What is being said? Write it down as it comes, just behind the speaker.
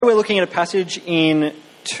We're looking at a passage in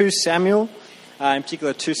 2 Samuel, in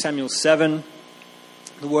particular 2 Samuel 7.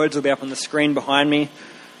 The words will be up on the screen behind me.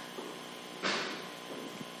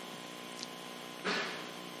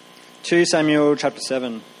 2 Samuel chapter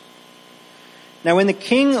 7. Now when the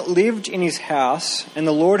king lived in his house, and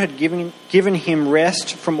the Lord had given him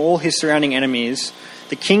rest from all his surrounding enemies,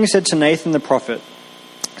 the king said to Nathan the prophet,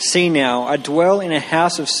 "See now, I dwell in a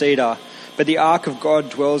house of cedar, but the ark of God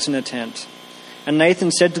dwells in a tent." And Nathan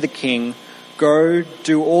said to the king, "Go,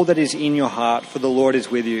 do all that is in your heart, for the Lord is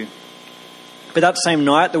with you." But that same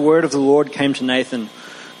night the word of the Lord came to Nathan,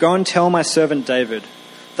 "Go and tell my servant David,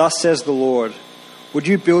 thus says the Lord, would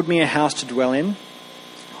you build me a house to dwell in?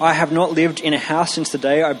 I have not lived in a house since the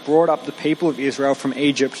day I brought up the people of Israel from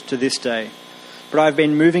Egypt to this day, but I have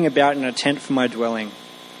been moving about in a tent for my dwelling.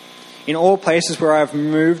 In all places where I have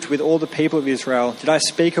moved with all the people of Israel, did I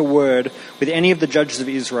speak a word with any of the judges of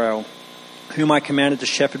Israel, whom I commanded to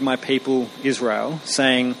shepherd my people Israel,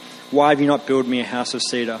 saying, why have you not built me a house of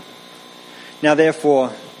cedar? Now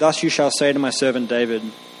therefore, thus you shall say to my servant David,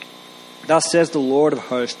 thus says the Lord of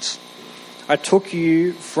hosts, I took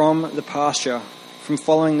you from the pasture, from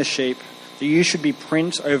following the sheep, that you should be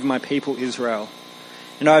prince over my people Israel.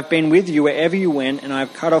 And I have been with you wherever you went, and I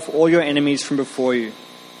have cut off all your enemies from before you.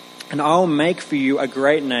 And I will make for you a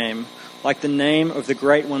great name, like the name of the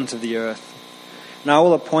great ones of the earth. And I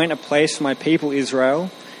will appoint a place for my people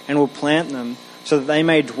Israel, and will plant them, so that they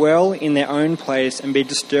may dwell in their own place and be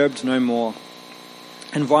disturbed no more.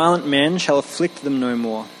 And violent men shall afflict them no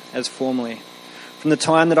more, as formerly, from the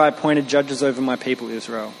time that I appointed judges over my people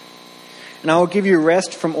Israel. And I will give you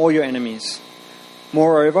rest from all your enemies.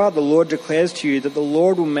 Moreover, the Lord declares to you that the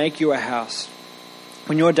Lord will make you a house.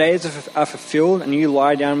 When your days are fulfilled and you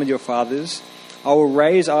lie down with your fathers, I will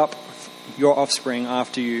raise up your offspring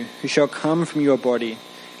after you, who shall come from your body,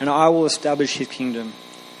 and I will establish his kingdom.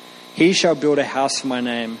 He shall build a house for my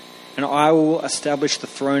name, and I will establish the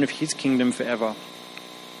throne of his kingdom forever.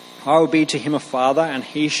 I will be to him a father, and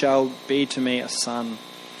he shall be to me a son.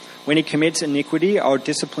 When he commits iniquity, I will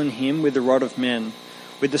discipline him with the rod of men,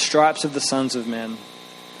 with the stripes of the sons of men.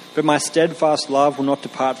 But my steadfast love will not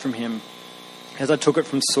depart from him, as I took it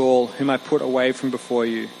from Saul, whom I put away from before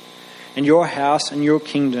you. And your house and your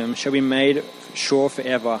kingdom shall be made sure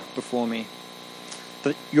forever before me.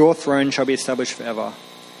 That your throne shall be established forever.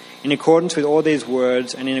 In accordance with all these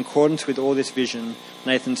words and in accordance with all this vision,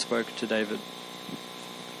 Nathan spoke to David.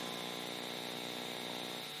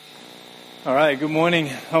 All right, good morning.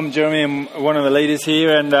 I'm Jeremy. I'm one of the leaders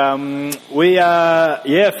here, and we are,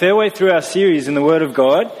 a fair way through our series in the Word of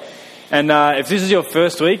God. And if this is your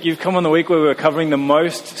first week, you've come on the week where we're covering the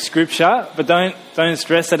most scripture, but don't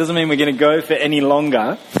stress. That doesn't mean we're going to go for any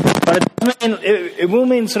longer. But it will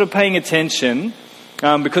mean sort of paying attention,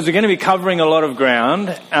 because we're going to be covering a lot of ground.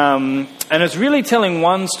 And it's really telling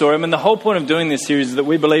one story. I mean, the whole point of doing this series is that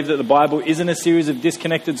we believe that the Bible isn't a series of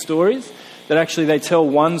disconnected stories, that actually they tell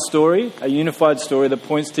one story, a unified story that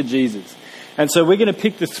points to Jesus. And so we're going to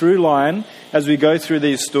pick the through line as we go through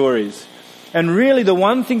these stories. And really the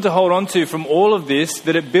one thing to hold on to from all of this,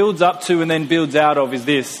 that it builds up to and then builds out of, is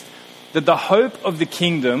this: that the hope of the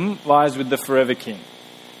kingdom lies with the forever king.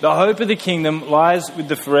 The hope of the kingdom lies with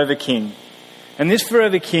the forever king. And this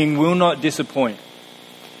forever king will not disappoint.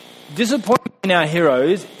 Disappointment in our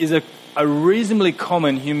heroes is a reasonably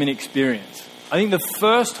common human experience. I think the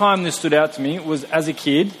first time this stood out to me was as a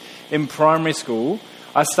kid in primary school.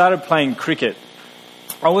 I started playing cricket.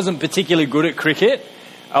 I wasn't particularly good at cricket.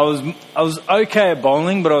 I was okay at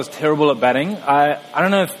bowling, but I was terrible at batting. I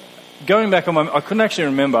don't know if, going back on I couldn't actually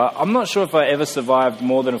remember. I'm not sure if I ever survived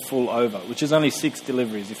more than a full over, which is only 6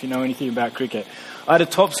 deliveries, if you know anything about cricket. I had a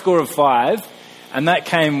top score of 5, and that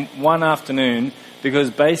came one afternoon because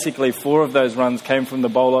basically 4 of those runs came from the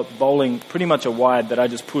bowler bowling pretty much a wide that I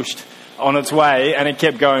just pushed on its way, and it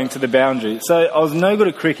kept going to the boundary. So I was no good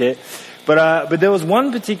at cricket, but there was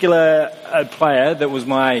one particular player that was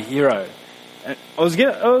my hero. I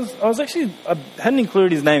hadn't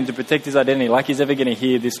included his name to protect his identity, like he's ever going to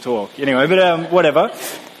hear this talk. Anyway, but whatever.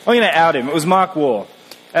 I'm going to out him. It was Mark Waugh.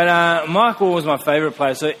 And Mark Waugh was my favourite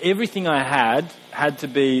player, so everything I had to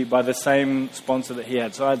be by the same sponsor that he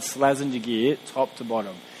had. So I had Slazenger gear, top to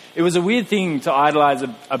bottom. It was a weird thing to idolise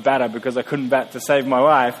a batter because I couldn't bat to save my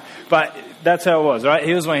life, but that's how it was, right?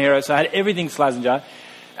 He was my hero, so I had everything Slazenger.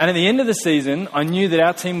 And at the end of the season, I knew that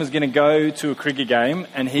our team was going to go to a cricket game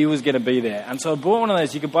and he was going to be there. And so I bought one of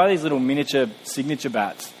those. You could buy these little miniature signature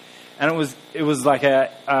bats. And it was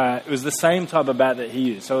the same type of bat that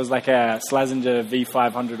he used. So it was like a Slazenger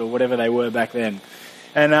V500 or whatever they were back then.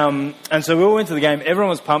 And so we all went to the game. Everyone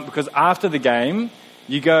was pumped because after the game,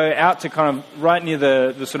 you go out to kind of right near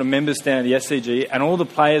the sort of members stand at the SCG, and all the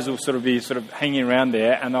players will sort of be sort of hanging around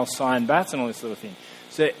there, and they'll sign bats and all this sort of thing.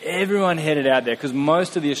 So everyone headed out there, because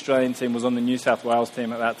most of the Australian team was on the New South Wales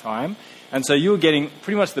team at that time, and so you were getting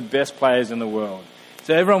pretty much the best players in the world.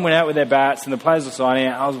 So everyone went out with their bats, and the players were signing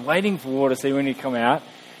out. I was waiting for War to see when he'd come out,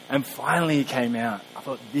 and finally he came out. I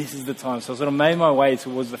thought, this is the time. So I sort of made my way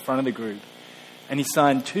towards the front of the group, and he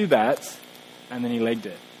signed 2 bats, and then he legged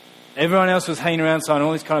it. Everyone else was hanging around signing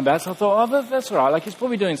all these kind of bats. I thought, oh, that's all right. Like, he's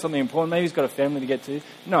probably doing something important. Maybe he's got a family to get to.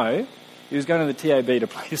 No, he was going to the TAB to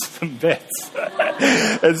place some bets.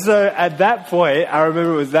 And so at that point, I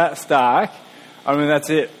remember it was that stark. I mean, that's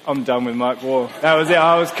it. I'm done with Mike Waugh. That was it.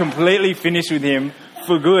 I was completely finished with him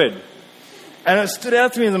for good. And it stood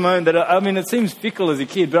out to me in the moment that, I mean, it seems fickle as a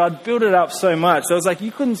kid, but I'd built it up so much. So I was like,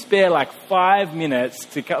 you couldn't spare like 5 minutes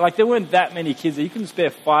to, like, there weren't that many kids that you couldn't spare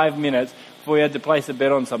 5 minutes before he had to place a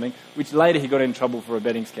bet on something, which later he got in trouble for a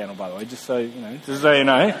betting scandal, by the way, just so you know. There's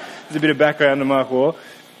a bit of background to Mike Waugh.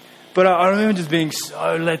 But I remember just being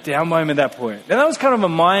so let down by him at that point. Now, that was kind of a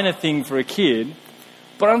minor thing for a kid,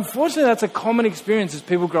 but unfortunately that's a common experience as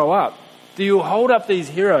people grow up. Do you hold up these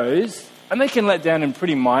heroes, and they can let down in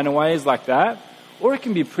pretty minor ways like that, or it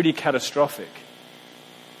can be pretty catastrophic.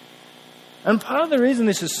 And part of the reason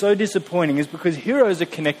this is so disappointing is because heroes are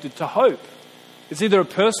connected to hope. It's either a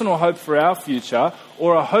personal hope for our future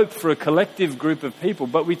or a hope for a collective group of people,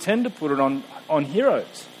 but we tend to put it on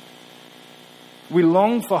heroes. We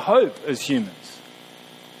long for hope as humans.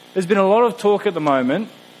 There's been a lot of talk at the moment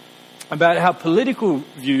about how political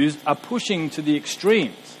views are pushing to the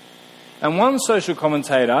extremes. And one social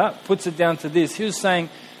commentator puts it down to this. He was saying,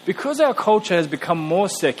 because our culture has become more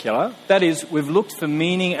secular, that is, we've looked for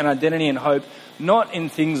meaning and identity and hope not in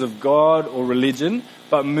things of God or religion,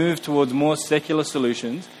 but moved towards more secular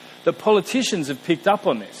solutions, the politicians have picked up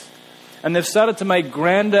on this. And they've started to make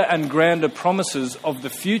grander and grander promises of the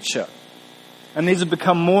future. And these have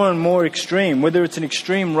become more and more extreme, whether it's an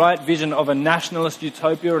extreme right vision of a nationalist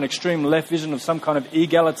utopia or an extreme left vision of some kind of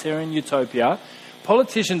egalitarian utopia.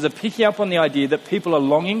 Politicians are picking up on the idea that people are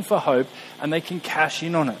longing for hope and they can cash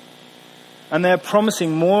in on it. And they are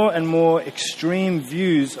promising more and more extreme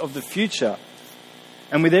views of the future.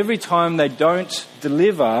 And with every time they don't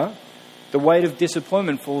deliver, the weight of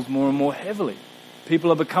disappointment falls more and more heavily.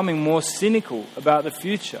 People are becoming more cynical about the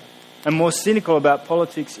future and more cynical about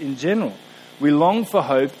politics in general. We long for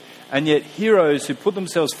hope, and yet heroes who put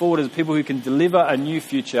themselves forward as people who can deliver a new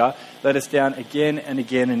future let us down again and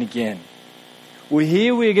again and again. Well,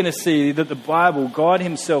 here we're going to see that the Bible, God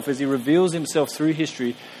himself, as he reveals himself through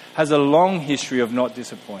history, has a long history of not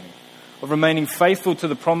disappointing, of remaining faithful to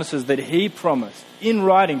the promises that he promised in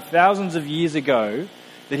writing thousands of years ago,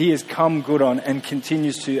 that he has come good on and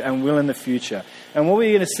continues to and will in the future. And what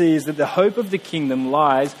we're going to see is that the hope of the kingdom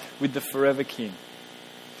lies with the forever king.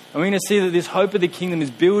 And we're going to see that this hope of the kingdom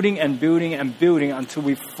is building and building and building until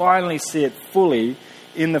we finally see it fully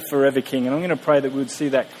in the forever king. And I'm going to pray that we would see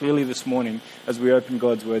that clearly this morning as we open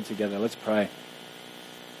God's word together. Let's pray.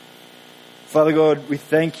 Father God, we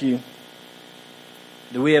thank you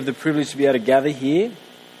that we have the privilege to be able to gather here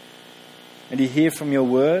and to hear from your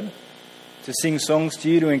word, to sing songs to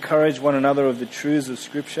you, to encourage one another of the truths of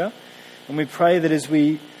Scripture. And we pray that as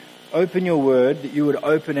we open your word, that you would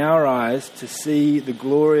open our eyes to see the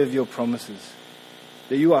glory of your promises,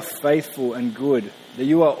 that you are faithful and good, that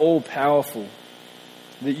you are all-powerful,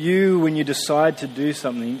 that you, when you decide to do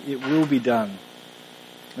something, it will be done.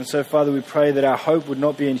 And so, Father, we pray that our hope would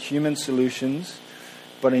not be in human solutions,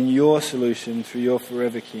 but in your solution through your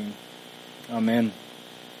forever King. Amen.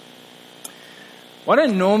 Well, I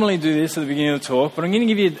don't normally do this at the beginning of the talk, but I'm going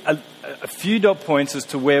to give you a few dot points as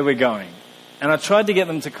to where we're going. And I tried to get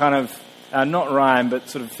them to kind of, not rhyme, but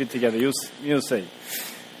sort of fit together. You'll see.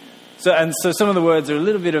 So some of the words are a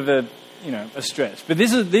little bit of a stretch. But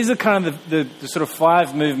these are kind of the sort of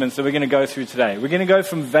 5 movements that we're going to go through today. We're going to go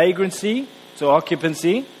from vagrancy to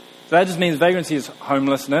occupancy. So that just means vagrancy is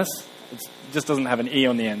homelessness. It just doesn't have an E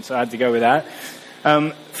on the end, so I had to go with that.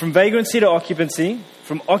 From vagrancy to occupancy,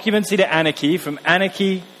 from occupancy to anarchy, from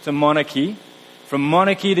anarchy to monarchy, from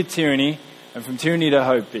monarchy to tyranny, and from tyranny to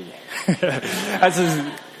hope. You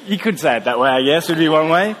could say it that way, I guess, would be one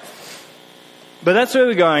way. But that's where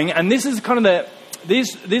we're going, and this is kind of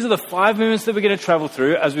these are the 5 movements that we're going to travel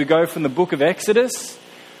through as we go from the book of Exodus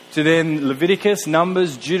to then Leviticus,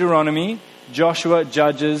 Numbers, Deuteronomy, Joshua,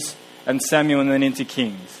 Judges, and Samuel, and then into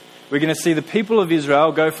Kings. We're going to see the people of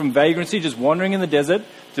Israel go from vagrancy, just wandering in the desert,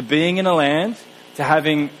 to being in a land, to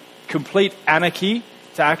having complete anarchy,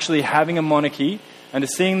 to actually having a monarchy, and to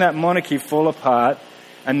seeing that monarchy fall apart,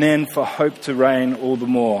 and then for hope to reign all the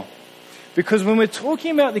more. Because when we're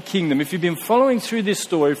talking about the kingdom, if you've been following through this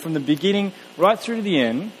story from the beginning right through to the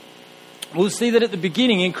end, we'll see that at the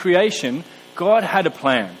beginning in creation, God had a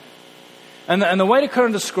plan. And the way to kind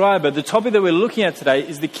of describe it, the topic that we're looking at today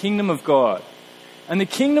is the kingdom of God. And the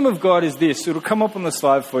kingdom of God is this. It'll come up on the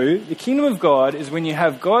slide for you. The kingdom of God is when you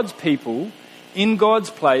have God's people in God's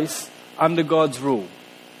place under God's rule.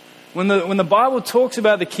 When the Bible talks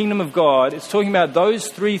about the kingdom of God, it's talking about those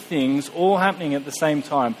three things all happening at the same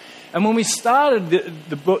time. And when we started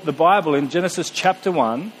the Bible in Genesis chapter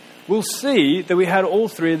 1, we'll see that we had all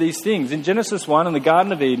three of these things. In Genesis 1, in the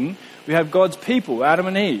Garden of Eden, we have God's people, Adam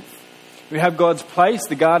and Eve. We have God's place,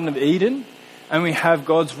 the Garden of Eden, and we have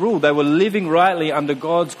God's rule. They were living rightly under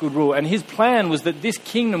God's good rule. And his plan was that this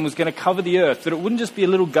kingdom was going to cover the earth, that it wouldn't just be a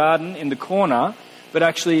little garden in the corner, but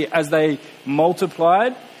actually as they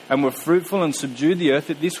multiplied and were fruitful and subdued the earth,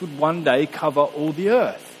 that this would one day cover all the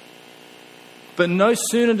earth. But no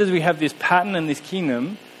sooner does we have this pattern and this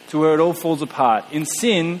kingdom to where it all falls apart. In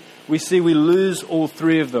sin, we see we lose all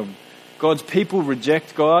three of them. God's people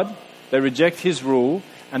reject God, they reject his rule,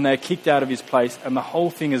 and they're kicked out of his place, and the whole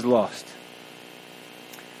thing is lost.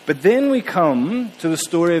 But then we come to the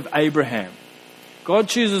story of Abraham. God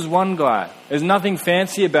chooses one guy. There's nothing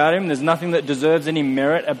fancy about him. There's nothing that deserves any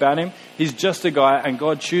merit about him. He's just a guy, and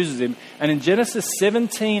God chooses him. And in Genesis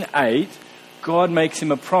 17:8, God makes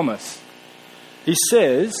him a promise. He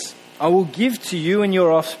says, I will give to you and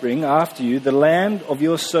your offspring after you the land of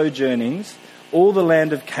your sojournings, all the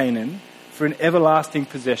land of Canaan, for an everlasting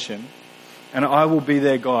possession, and I will be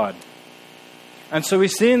their God. And so we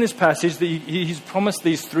see in this passage that he's promised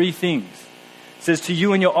these three things. It says, to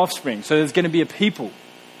you and your offspring, so there's going to be a people.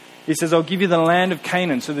 He says, I'll give you the land of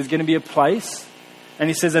Canaan, so there's going to be a place. And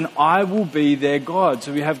he says, and I will be their God.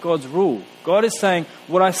 So we have God's rule. God is saying,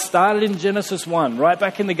 what I started in Genesis 1, right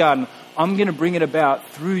back in the garden, I'm going to bring it about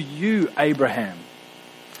through you, Abraham.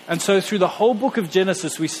 And so through the whole book of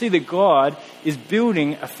Genesis, we see that God is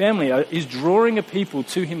building a family, is drawing a people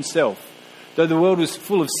to himself. Though the world was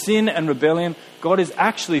full of sin and rebellion, God is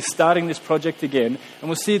actually starting this project again. And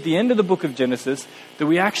we'll see at the end of the book of Genesis that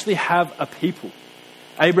we actually have a people.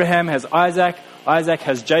 Abraham has Isaac. Isaac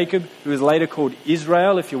has Jacob, who is later called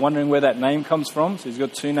Israel, if you're wondering where that name comes from. So he's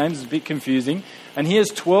got two names. It's a bit confusing. And he has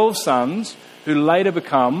 12 sons who later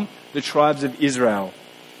become the tribes of Israel.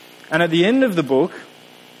 And at the end of the book,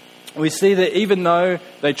 we see that even though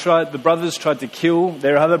the brothers tried to kill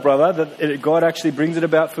their other brother, that God actually brings it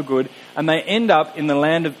about for good, and they end up in the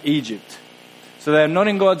land of Egypt. So they are not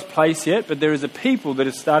in God's place yet, but there is a people that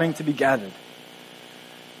is starting to be gathered.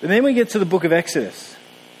 And then we get to the book of Exodus.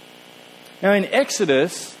 Now in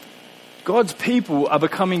Exodus, God's people are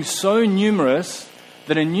becoming so numerous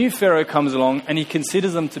that a new Pharaoh comes along and he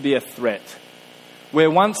considers them to be a threat. Where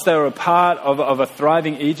once they were a part of a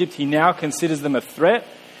thriving Egypt, he now considers them a threat.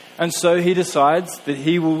 And so he decides that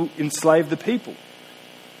he will enslave the people.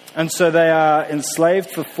 And so they are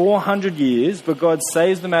enslaved for 400 years, but God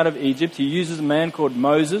saves them out of Egypt. He uses a man called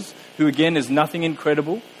Moses, who again is nothing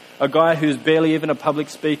incredible. A guy who's barely even a public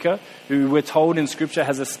speaker, who we're told in Scripture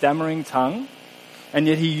has a stammering tongue. And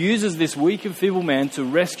yet he uses this weak and feeble man to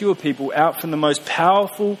rescue a people out from the most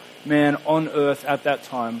powerful man on earth at that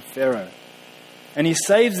time, Pharaoh. And he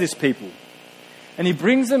saves this people. And he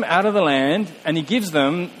brings them out of the land and he gives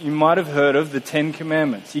them, you might have heard of, the 10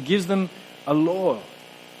 Commandments. He gives them a law.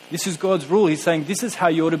 This is God's rule. He's saying, this is how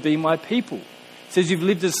you're to be my people. He says, you've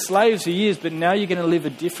lived as slaves for years, but now you're going to live a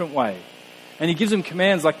different way. And he gives them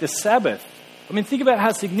commands like the Sabbath. I mean, think about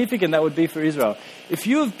how significant that would be for Israel. If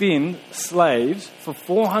you have been slaves for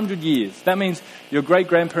 400 years, that means your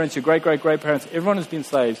great-grandparents, your great-great-grandparents, everyone has been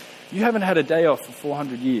slaves. You haven't had a day off for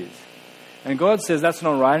 400 years. And God says that's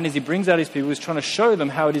not right. And as he brings out his people, he's trying to show them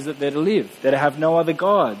how it is that they're to live. They're to have no other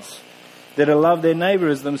gods. They're to love their neighbor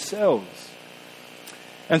as themselves.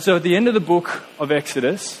 And so at the end of the book of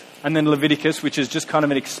Exodus, and then Leviticus, which is just kind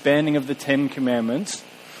of an expanding of the 10 Commandments,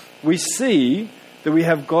 we see that we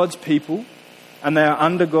have God's people, and they are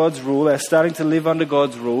under God's rule. They're starting to live under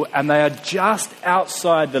God's rule, and they are just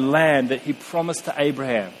outside the land that he promised to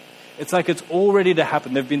Abraham. It's like it's all ready to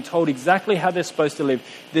happen. They've been told exactly how they're supposed to live.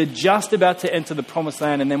 They're just about to enter the promised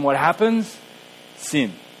land. And then what happens?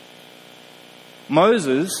 Sin.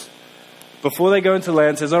 Moses, before they go into the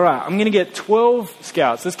land, says, all right, I'm going to get 12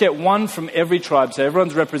 scouts. Let's get one from every tribe so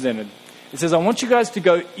everyone's represented. He says, I want you guys to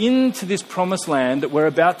go into this promised land that we're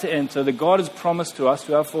about to enter, that God has promised to us,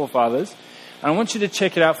 to our forefathers. And I want you to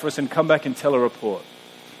check it out for us and come back and tell a report.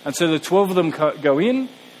 And so the 12 of them go in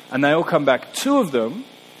and they all come back. 2 of them,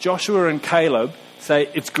 Joshua and Caleb, say,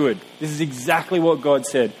 it's good. This is exactly what God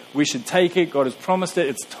said. We should take it. God has promised it.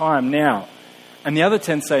 It's time now. And the other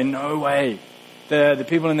 10 say, no way. The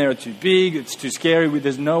people in there are too big, it's too scary,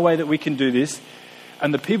 there's no way that we can do this.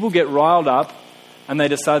 And the people get riled up and they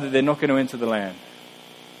decide that they're not going to enter the land.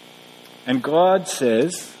 And God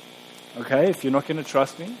says, okay, if you're not going to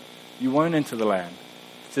trust me, you won't enter the land.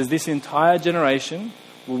 It says this entire generation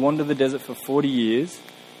will wander the desert for 40 years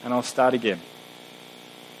and I'll start again.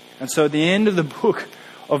 And so at the end of the book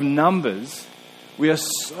of Numbers, we are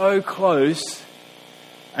so close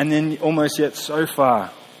and then almost yet so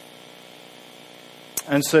far.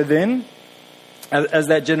 And so then, as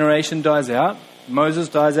that generation dies out, Moses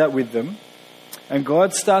dies out with them, and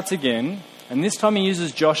God starts again, and this time he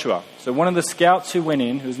uses Joshua. So one of the scouts who went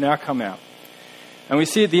in, who's now come out. And we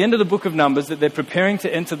see at the end of the book of Numbers that they're preparing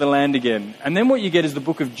to enter the land again. And then what you get is the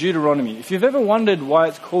book of Deuteronomy. If you've ever wondered why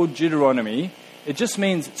it's called Deuteronomy, it just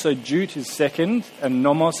means, so Deut is second, and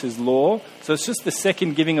Nomos is law. So it's just the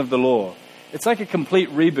second giving of the law. It's like a complete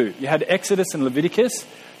reboot. You had Exodus and Leviticus.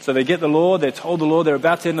 So they get the law, they're told the law, they're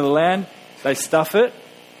about to enter the land, they stuff it.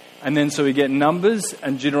 And then so we get Numbers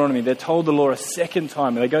and Deuteronomy. They're told the law a second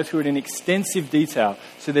time. They go through it in extensive detail.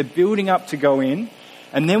 So they're building up to go in.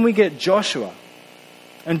 And then we get Joshua.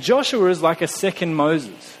 And Joshua is like a second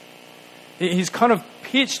Moses. He's kind of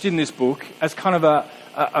pitched in this book as kind of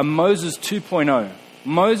a Moses 2.0.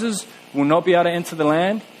 Moses will not be able to enter the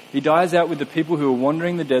land. He dies out with the people who are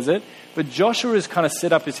wandering the desert. But Joshua is kind of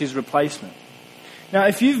set up as his replacement. Now,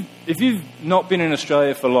 if you've not been in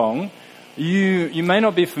Australia for long, you may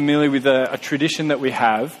not be familiar with a tradition that we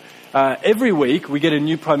have. Every week we get a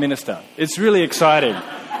new Prime Minister. It's really exciting.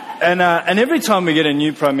 And every time we get a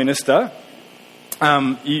new Prime Minister,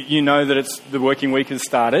 you know that the working week has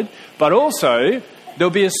started. But also,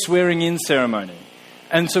 there'll be a swearing-in ceremony.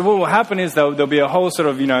 And so what will happen is there'll be a whole sort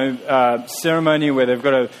of, ceremony where they've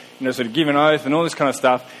got to, sort of give an oath and all this kind of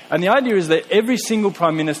stuff. And the idea is that every single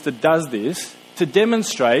Prime Minister does this to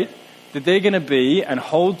demonstrate that they're going to be and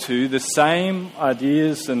hold to the same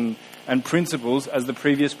ideas and principles as the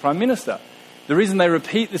previous Prime Minister. The reason they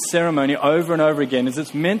repeat this ceremony over and over again is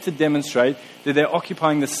it's meant to demonstrate that they're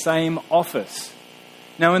occupying the same office.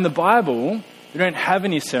 Now, in the Bible, we don't have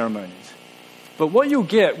any ceremonies. But what you'll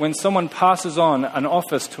get when someone passes on an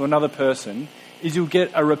office to another person is you'll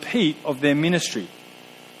get a repeat of their ministry.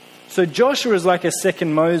 So Joshua is like a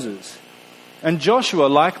second Moses. And Joshua,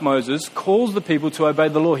 like Moses, calls the people to obey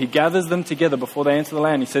the law. He gathers them together before they enter the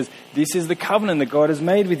land. He says, this is the covenant that God has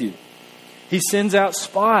made with you. He sends out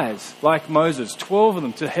spies, like Moses, 12 of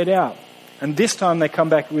them to head out. And this time they come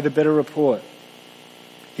back with a better report.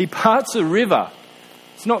 He parts a river.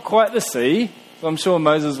 It's not quite the sea. So I'm sure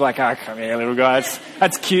Moses is like, come here, little guy.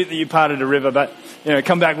 That's cute that you parted a river, but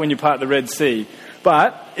come back when you part the Red Sea.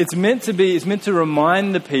 But it's meant to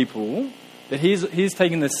remind the people that he's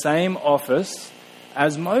taking the same office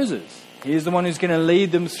as Moses. He's the one who's going to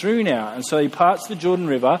lead them through now. And so he parts the Jordan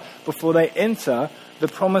River before they enter the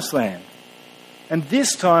Promised Land. And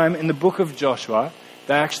this time in the book of Joshua,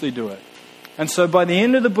 they actually do it. And so by the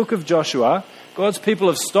end of the book of Joshua, God's people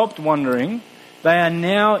have stopped wandering. They are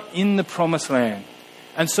now in the Promised Land.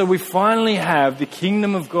 And so we finally have the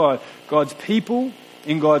kingdom of God, God's people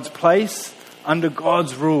in God's place under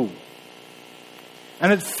God's rule.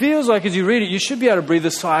 And it feels like as you read it, you should be able to breathe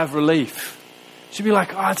a sigh of relief. You should be like,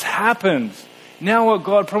 it's happened. Now what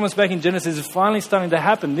God promised back in Genesis is finally starting to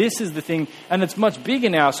happen. This is the thing, and it's much bigger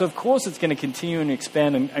now, so of course it's going to continue and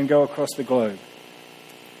expand and go across the globe.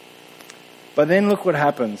 But then look what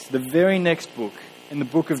happens. The very next book, in the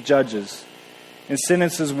book of Judges, in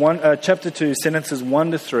chapter 2, sentences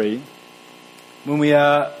 1 to 3, when we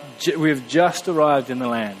have just arrived in the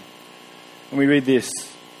land. And we read this.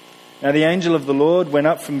 Now the angel of the Lord went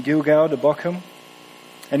up from Gilgal to Bochum,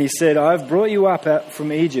 and he said, I have brought you up out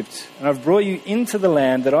from Egypt, and I've brought you into the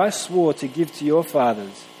land that I swore to give to your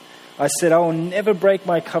fathers. I said, I will never break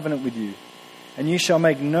my covenant with you, and you shall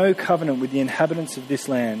make no covenant with the inhabitants of this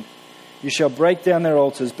land. You shall break down their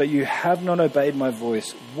altars, but you have not obeyed my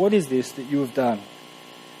voice. What is this that you have done?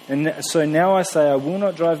 And so now I say, I will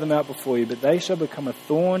not drive them out before you, but they shall become a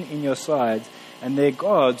thorn in your sides, and their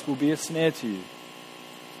gods will be a snare to you.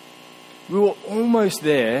 We were almost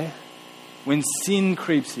there when sin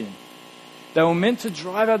creeps in. They were meant to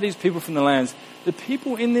drive out these people from the lands. The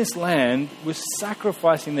people in this land were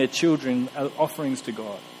sacrificing their children as offerings to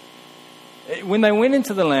God. When they went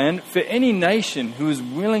into the land, for any nation who was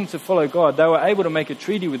willing to follow God, they were able to make a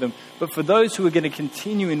treaty with them. But for those who were going to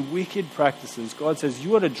continue in wicked practices, God says,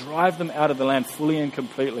 you ought to drive them out of the land fully and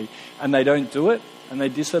completely. And they don't do it, and they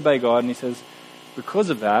disobey God. And he says, because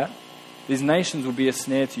of that, these nations will be a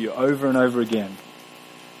snare to you over and over again.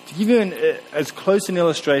 To give you as close an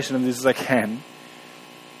illustration of this as I can,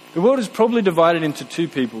 The world is probably divided into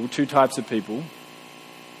two types of people.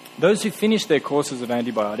 Those who finish their courses of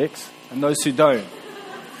antibiotics and those who don't.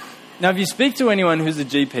 Now, if you speak to anyone who's a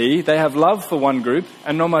GP, they have love for one group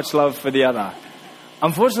and not much love for the other.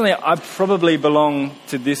 Unfortunately, I probably belong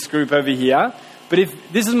to this group over here. But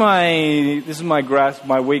if this is my grasp,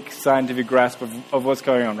 my weak scientific grasp of what's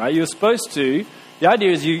going on, right? The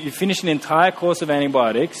idea is you finish an entire course of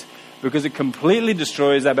antibiotics because it completely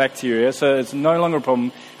destroys that bacteria, so it's no longer a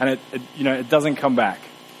problem, and it doesn't come back.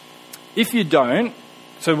 If you don't,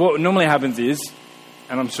 so what normally happens is,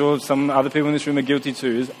 and I'm sure some other people in this room are guilty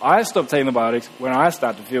too, is I stop taking antibiotics when I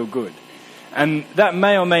start to feel good. And that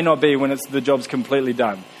may or may not be when the job's completely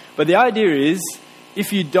done. But the idea is,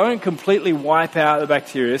 if you don't completely wipe out the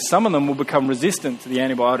bacteria, some of them will become resistant to the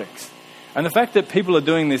antibiotics. And the fact that people are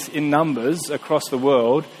doing this in numbers across the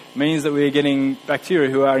world means that we are getting bacteria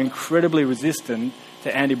who are incredibly resistant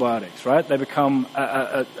to antibiotics, right? They become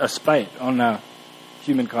a spate on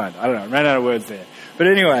humankind. I don't know, ran out of words there. But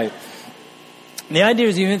anyway, the idea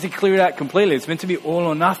is you're meant to clear it out completely. It's meant to be all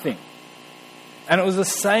or nothing. And it was the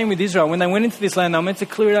same with Israel. When they went into this land, they were meant to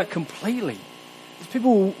clear it out completely. These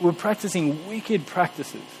people were practicing wicked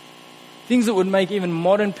practices. Things that would make even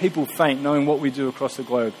modern people faint knowing what we do across the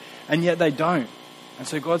globe. And yet they don't. And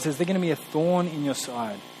so God says they're going to be a thorn in your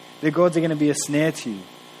side. Their gods are going to be a snare to you.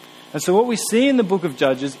 And so what we see in the book of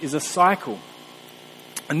Judges is a cycle.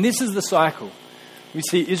 And this is the cycle. We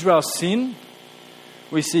see Israel sin.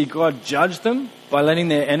 We see God judge them by letting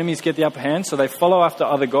their enemies get the upper hand. So they follow after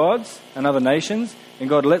other gods and other nations. And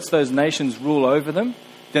God lets those nations rule over them.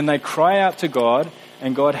 Then they cry out to God.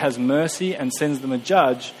 And God has mercy and sends them a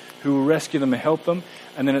judge who will rescue them and help them.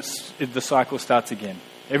 And then the cycle starts again.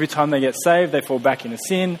 Every time they get saved, they fall back into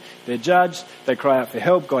sin. They're judged. They cry out for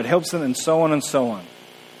help. God helps them, and so on and so on.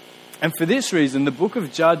 And for this reason, the book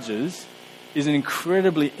of Judges is an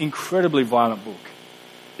incredibly, incredibly violent book.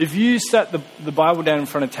 If you sat the Bible down in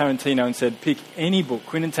front of Tarantino and said, pick any book,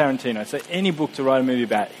 Quentin Tarantino, so any book to write a movie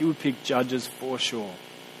about, he would pick Judges for sure.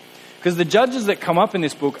 Because the judges that come up in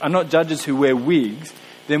this book are not judges who wear wigs.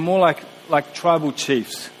 They're more like tribal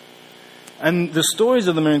chiefs. And the stories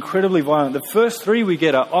of them are incredibly violent. The first three we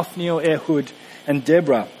get are Othniel, Ehud, and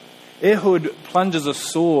Deborah. Ehud plunges a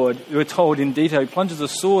sword, we're told in detail, he plunges a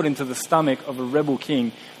sword into the stomach of a rebel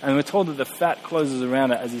king, and we're told that the fat closes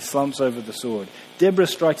around it as he slumps over the sword. Deborah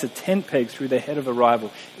strikes a tent peg through the head of a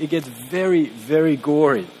rival. It gets very, very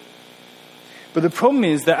gory. But the problem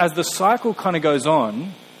is that as the cycle kind of goes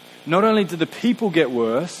on, not only do the people get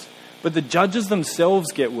worse, but the judges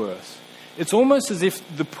themselves get worse. It's almost as if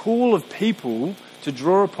the pool of people to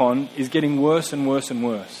draw upon is getting worse and worse and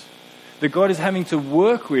worse. That God is having to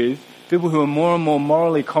work with people who are more and more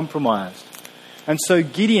morally compromised. And so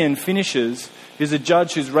Gideon finishes, he's a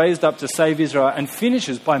judge who's raised up to save Israel, and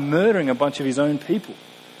finishes by murdering a bunch of his own people.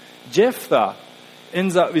 Jephthah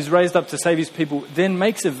is raised up to save his people, then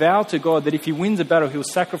makes a vow to God that if he wins a battle, he'll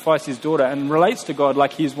sacrifice his daughter, and relates to God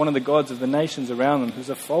like he's one of the gods of the nations around them, who's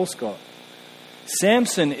a false god.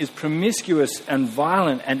 Samson is promiscuous and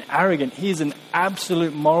violent and arrogant. He is an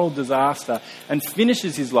absolute moral disaster and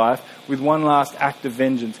finishes his life with one last act of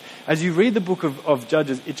vengeance. As you read the book of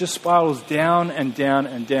Judges, it just spirals down and down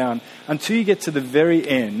and down until you get to the very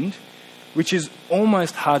end, which is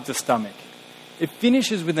almost hard to stomach. It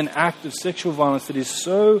finishes with an act of sexual violence that is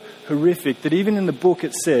so horrific that even in the book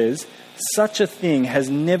it says, such a thing has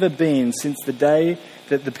never been since the day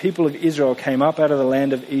that the people of Israel came up out of the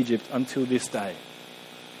land of Egypt until this day.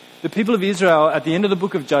 The people of Israel at the end of the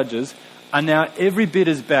book of Judges are now every bit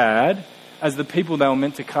as bad as the people they were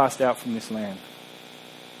meant to cast out from this land.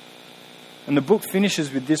 And the book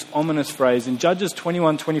finishes with this ominous phrase. In Judges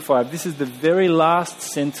 21:25, this is the very last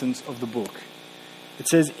sentence of the book. It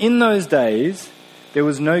says, "In those days there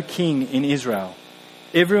was no king in Israel.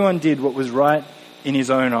 Everyone did what was right in his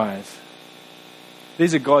own eyes."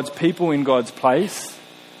 These are God's people in God's place,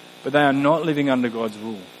 but they are not living under God's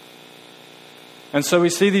rule. And so we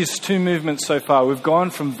see these two movements so far. We've gone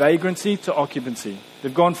from vagrancy to occupancy.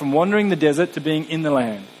 They've gone from wandering the desert to being in the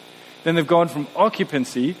land. Then they've gone from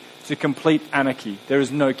occupancy to complete anarchy. There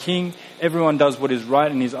is no king. Everyone does what is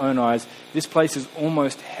right in his own eyes. This place is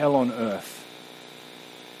almost hell on earth.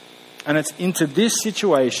 And it's into this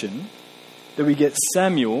situation that we get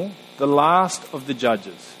Samuel, the last of the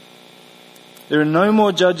judges. There are no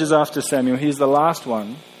more judges after Samuel. He's the last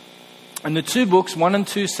one. And the two books, 1 and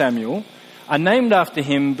 2 Samuel, are named after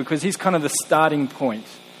him because he's kind of the starting point.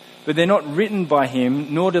 But they're not written by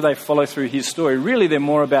him, nor do they follow through his story. Really, they're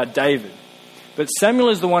more about David. But Samuel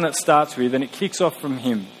is the one it starts with, and it kicks off from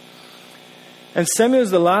him. And Samuel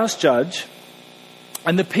is the last judge.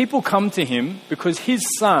 And the people come to him because his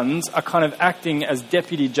sons are kind of acting as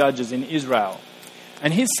deputy judges in Israel.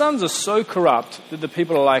 And his sons are so corrupt that the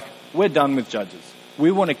people are like, we're done with judges. We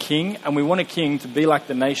want a king, and we want a king to be like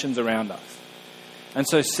the nations around us. And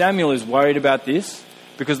so Samuel is worried about this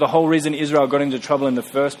because the whole reason Israel got into trouble in the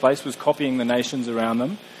first place was copying the nations around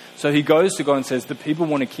them. So he goes to God and says, the people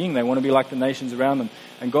want a king. They want to be like the nations around them.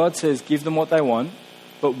 And God says, give them what they want,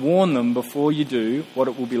 but warn them before you do what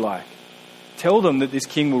it will be like. Tell them that this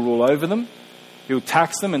king will rule over them. He'll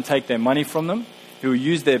tax them and take their money from them. He'll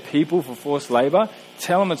use their people for forced labor.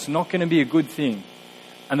 Tell them it's not going to be a good thing.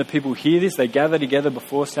 And the people hear this. They gather together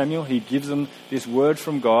before Samuel. He gives them this word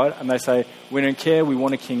from God. And they say, we don't care. We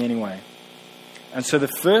want a king anyway. And so the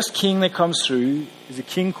first king that comes through is a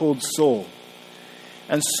king called Saul.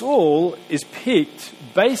 And Saul is picked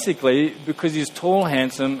basically because he's tall,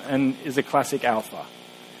 handsome, and is a classic alpha.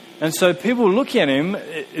 And so people look at him,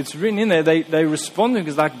 it's written in there, they respond to him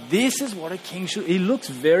because like, this is what a king should, he looks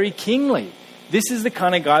very kingly. This is the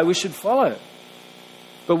kind of guy we should follow.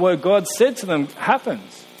 But what God said to them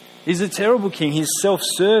happens. He's a terrible king. He's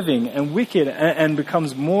self-serving and wicked and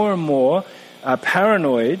becomes more and more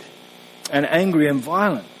paranoid and angry and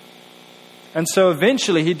violent. And so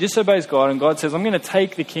eventually he disobeys God, and God says, I'm going to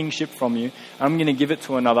take the kingship from you and I'm going to give it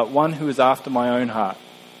to another, one who is after my own heart.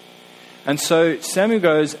 And so Samuel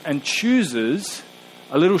goes and chooses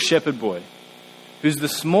a little shepherd boy who's the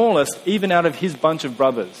smallest even out of his bunch of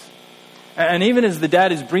brothers. And even as the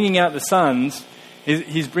dad is bringing out the sons,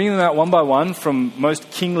 he's bringing them out one by one from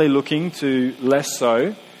most kingly looking to less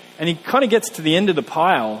so. And he kind of gets to the end of the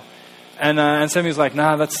pile. And Samuel's like,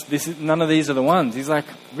 none of these are the ones. He's like,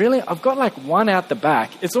 really? I've got like one out the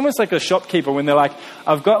back. It's almost like a shopkeeper when they're like,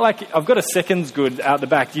 I've got a seconds good out the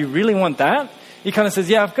back. Do you really want that? He kind of says,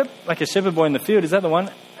 yeah, I've got like a shepherd boy in the field. Is that the one?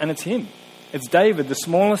 And it's him. It's David, the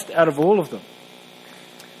smallest out of all of them.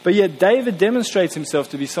 But yet David demonstrates himself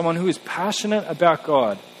to be someone who is passionate about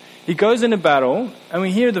God. He goes into battle, and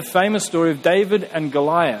we hear the famous story of David and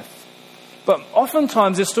Goliath. But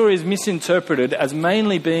oftentimes this story is misinterpreted as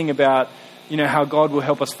mainly being about, how God will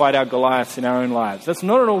help us fight our Goliaths in our own lives. That's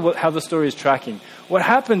not at all how the story is tracking. What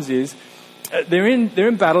happens is they're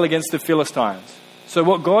in battle against the Philistines. So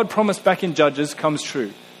what God promised back in Judges comes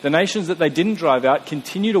true. The nations that they didn't drive out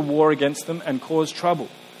continue to war against them and cause trouble.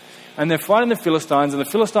 And they're fighting the Philistines, and the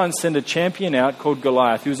Philistines send a champion out called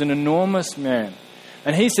Goliath, who's an enormous man.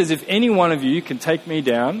 And he says, if any one of you can take me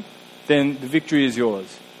down, then the victory is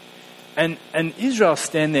yours. And Israel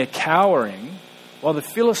stand there cowering while the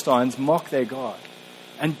Philistines mock their God.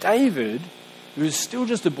 And David, who is still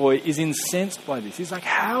just a boy, is incensed by this. He's like,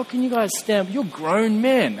 how can you guys stand? You're grown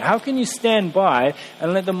men. How can you stand by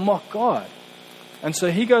and let them mock God? And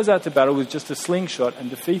so he goes out to battle with just a slingshot and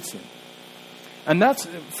defeats him. And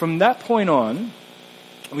from that point on,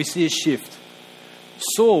 we see a shift.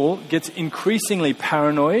 Saul gets increasingly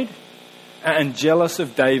paranoid and jealous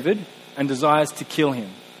of David and desires to kill him.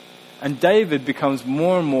 And David becomes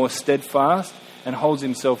more and more steadfast and holds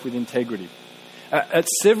himself with integrity. At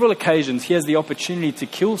several occasions, he has the opportunity to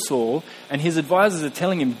kill Saul, and his advisors are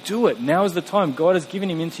telling him, do it. Now is the time. God has given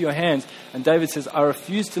him into your hands. And David says, I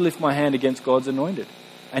refuse to lift my hand against God's anointed.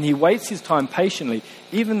 And he waits his time patiently.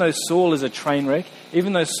 Even though Saul is a train wreck,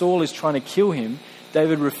 even though Saul is trying to kill him,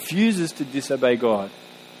 David refuses to disobey God.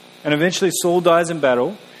 And eventually Saul dies in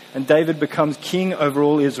battle, and David becomes king over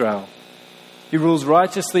all Israel. He rules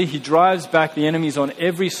righteously. He drives back the enemies on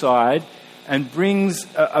every side and brings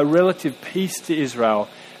a relative peace to Israel.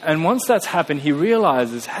 And once that's happened, he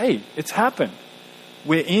realizes, hey, it's happened.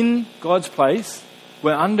 We're in God's place.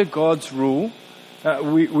 We're under God's rule.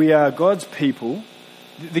 We are God's people.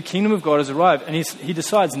 The kingdom of God has arrived. And he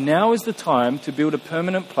decides now is the time to build a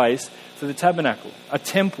permanent place for the tabernacle, a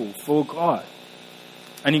temple for God.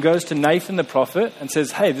 And he goes to Nathan the prophet and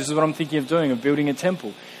says, hey, this is what I'm thinking of doing, of building a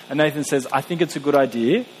temple. And Nathan says, I think it's a good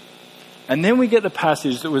idea. And then we get the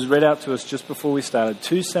passage that was read out to us just before we started,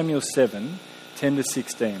 2 Samuel 7, 10 to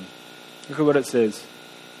 16. Look at what it says.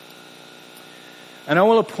 And I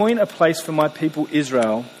will appoint a place for my people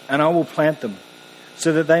Israel, and I will plant them,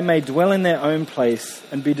 so that they may dwell in their own place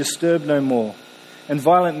and be disturbed no more. And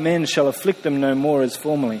violent men shall afflict them no more as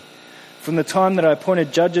formerly. From the time that I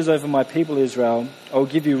appointed judges over my people Israel, I will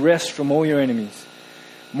give you rest from all your enemies.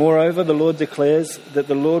 Moreover, the Lord declares that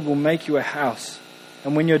the Lord will make you a house.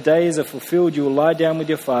 And when your days are fulfilled, you will lie down with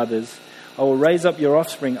your fathers. I will raise up your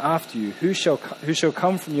offspring after you, who shall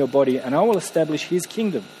come from your body, and I will establish his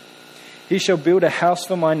kingdom. He shall build a house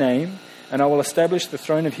for my name, and I will establish the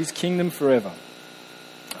throne of his kingdom forever.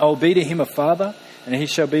 I will be to him a father, and he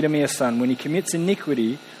shall be to me a son. When he commits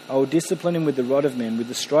iniquity, I will discipline him with the rod of men, with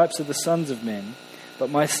the stripes of the sons of men. But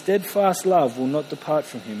my steadfast love will not depart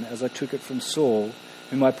from him, as I took it from Saul,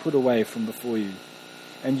 whom I put away from before you.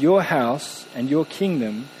 And your house and your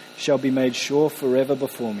kingdom shall be made sure forever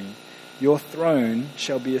before me. Your throne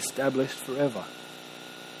shall be established forever."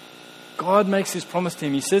 God makes this promise to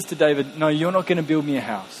him. He says to David, "No, you're not going to build me a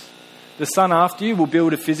house. The son after you will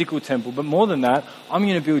build a physical temple, but more than that, I'm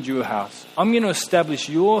going to build you a house. I'm going to establish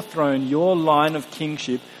your throne, your line of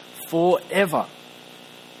kingship forever."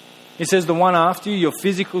 He says the one after you, your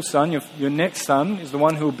physical son, your next son, is the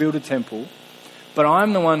one who will build a temple, but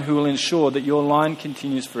I'm the one who will ensure that your line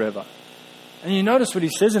continues forever. And you notice what he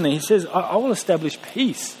says in there. He says, I will establish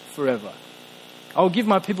peace forever. I will give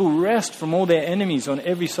my people rest from all their enemies on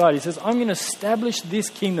every side. He says, I'm going to establish this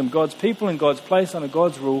kingdom, God's people in God's place under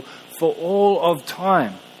God's rule, for all of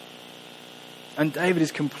time. And David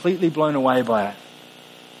is completely blown away by it.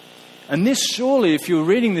 And this surely, if you were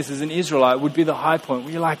reading this as an Israelite, would be the high point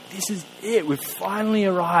where you're like, this is it, we've finally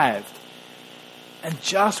arrived. And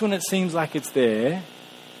just when it seems like it's there,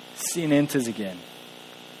 sin enters again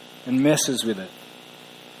and messes with it.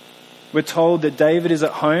 We're told that David is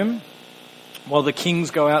at home while the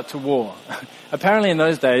kings go out to war. Apparently in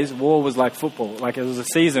those days, war was like football. Like it was a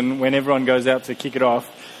season when everyone goes out to kick it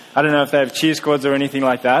off. I don't know if they have cheer squads or anything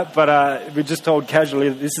like that, but we're just told casually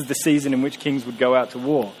that this is the season in which kings would go out to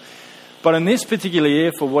war. But in this particular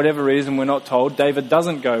year, for whatever reason, we're not told, David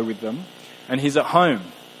doesn't go with them, and he's at home.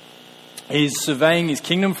 He's surveying his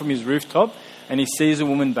kingdom from his rooftop, and he sees a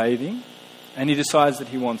woman bathing, and he decides that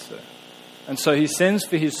he wants her. And so he sends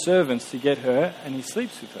for his servants to get her, and he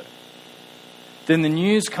sleeps with her. Then the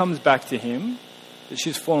news comes back to him that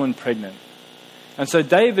she's fallen pregnant. And so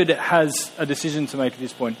David has a decision to make at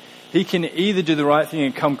this point. He can either do the right thing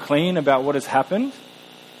and come clean about what has happened,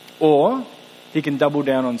 or he can double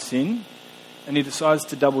down on sin, and he decides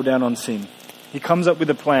to double down on sin. He comes up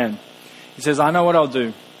with a plan. He says, I know what I'll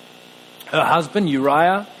do. Her husband,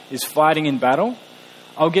 Uriah, is fighting in battle.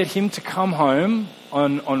 I'll get him to come home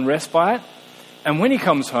on respite. And when he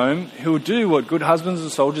comes home, he'll do what good husbands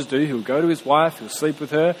and soldiers do. He'll go to his wife, he'll sleep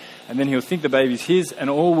with her, and then he'll think the baby's his,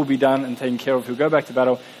 and all will be done and taken care of. He'll go back to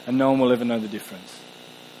battle, and no one will ever know the difference.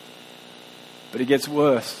 But it gets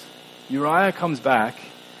worse. Uriah comes back,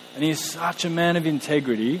 and he is such a man of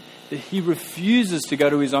integrity that he refuses to go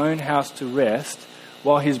to his own house to rest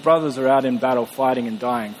while his brothers are out in battle fighting and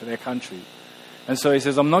dying for their country. And so he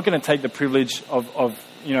says, I'm not going to take the privilege of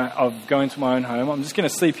going to my own home. I'm just going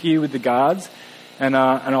to sleep here with the guards, and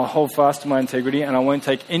I'll hold fast to my integrity, and I won't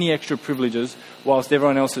take any extra privileges whilst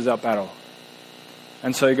everyone else is out battle.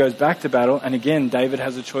 And so he goes back to battle, and again, David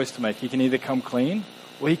has a choice to make. He can either come clean,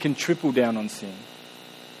 or he can triple down on sin.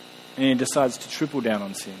 And he decides to triple down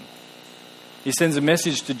on sin. He sends a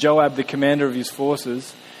message to Joab, the commander of his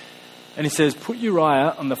forces, and he says, put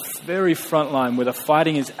Uriah on the very front line where the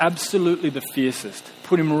fighting is absolutely the fiercest.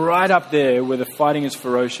 Put him right up there where the fighting is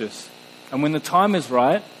ferocious. And when the time is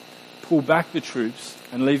right, pull back the troops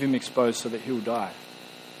and leave him exposed so that he'll die.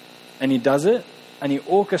 And he does it, and he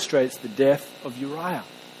orchestrates the death of Uriah.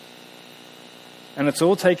 And it's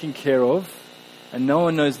all taken care of, and no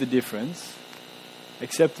one knows the difference,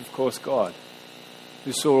 except, of course, God,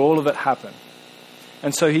 who saw all of it happen.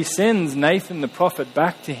 And so he sends Nathan the prophet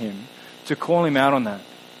back to him to call him out on that.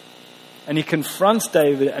 And he confronts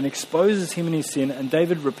David and exposes him in his sin, and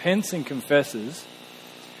David repents and confesses,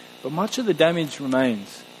 but much of the damage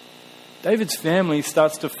remains. David's family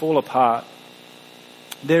starts to fall apart.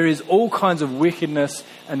 There is all kinds of wickedness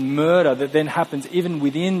and murder that then happens even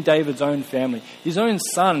within David's own family. His own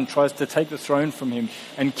son tries to take the throne from him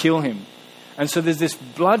and kill him. And so there's this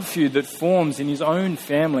blood feud that forms in his own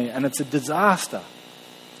family, and it's a disaster.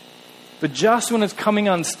 But just when it's coming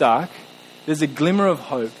unstuck, there's a glimmer of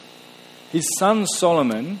hope. His son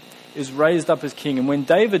Solomon is raised up as king, and when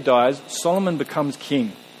David dies, Solomon becomes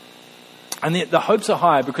king. And the hopes are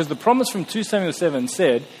high because the promise from 2 Samuel 7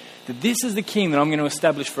 said that this is the king that I'm going to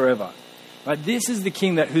establish forever. Right? This is the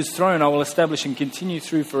king whose throne I will establish and continue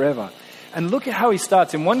through forever. And look at how he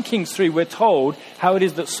starts. In 1 Kings 3, we're told how it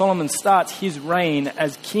is that Solomon starts his reign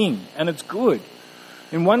as king, and it's good.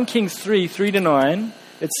 In 1 Kings 3, 3-9,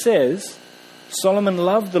 it says, Solomon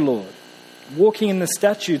loved the Lord, walking in the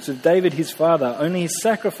statutes of David his father. Only he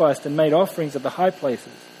sacrificed and made offerings at the high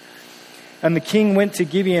places. And the king went to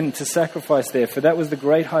Gibeon to sacrifice there, for that was the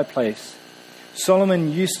great high place.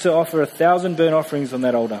 Solomon used to offer 1,000 burnt offerings on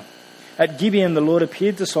that altar. At Gibeon the Lord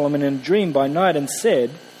appeared to Solomon in a dream by night and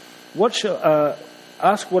said,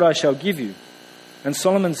 ask what I shall give you. And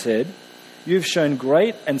Solomon said, you have shown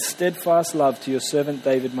great and steadfast love to your servant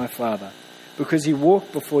David my father, because he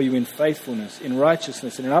walked before you in faithfulness, in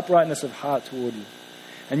righteousness, and in uprightness of heart toward you.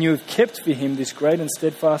 And you have kept for him this great and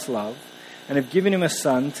steadfast love, and have given him a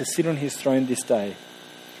son to sit on his throne this day.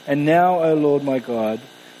 And now, O Lord my God,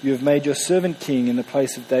 you have made your servant king in the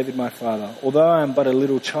place of David my father. Although I am but a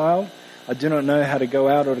little child, I do not know how to go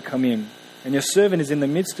out or to come in. And your servant is in the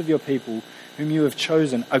midst of your people, whom you have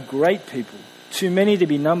chosen, a great people, too many to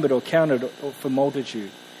be numbered or counted or for multitude.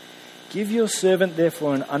 Give your servant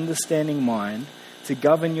therefore an understanding mind to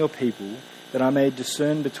govern your people, that I may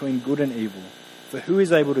discern between good and evil. For who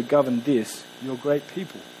is able to govern this, your great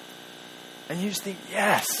people? And you just think,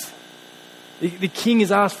 yes, the king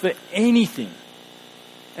is asked for anything.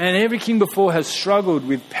 And every king before has struggled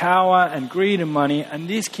with power and greed and money. And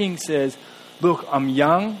this king says, look, I'm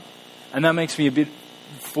young, and that makes me a bit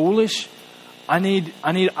foolish. I need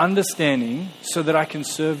understanding so that I can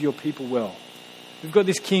serve your people well. We've got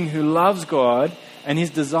this king who loves God, and his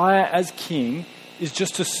desire as king is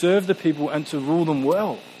just to serve the people and to rule them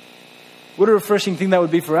well. What a refreshing thing that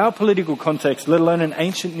would be for our political context, let alone an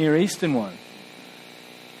ancient Near Eastern one.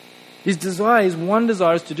 His one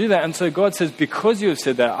desire is to do that. And so God says, because you have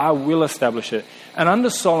said that, I will establish it. And under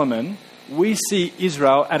Solomon, we see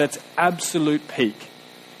Israel at its absolute peak.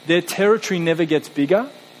 Their territory never gets bigger.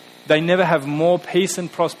 They never have more peace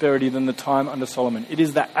and prosperity than the time under Solomon. It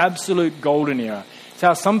is the absolute golden era. It's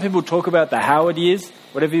how some people talk about the Howard years,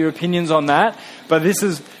 whatever your opinions on that. But this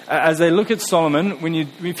is, as they look at Solomon,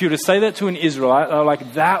 if you were to say that to an Israelite, they're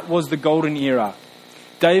like, that was the golden era.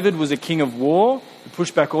 David was a king of war, he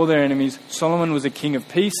pushed back all their enemies. Solomon was a king of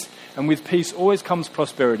peace, and with peace always comes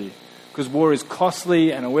prosperity, because war is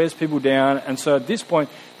costly and it wears people down. And so at this point,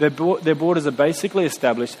 their borders are basically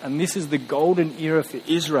established, and this is the golden era for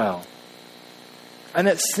Israel. And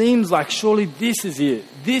it seems like surely this is it.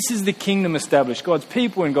 This is the kingdom established. God's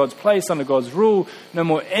people in God's place under God's rule. No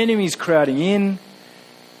more enemies crowding in.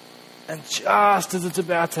 And just as it's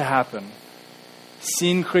about to happen,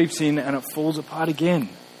 sin creeps in and it falls apart again.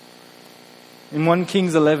 In 1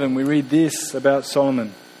 Kings 11, we read this about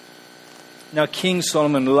Solomon. Now King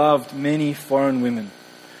Solomon loved many foreign women,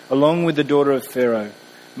 along with the daughter of Pharaoh,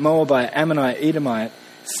 Moabite, Ammonite, Edomite,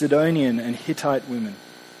 Sidonian, and Hittite women,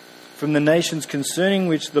 from the nations concerning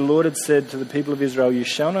which the Lord had said to the people of Israel, you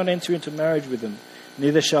shall not enter into marriage with them,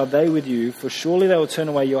 neither shall they with you, for surely they will turn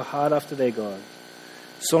away your heart after their God.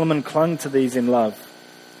 Solomon clung to these in love.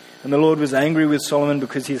 And the Lord was angry with Solomon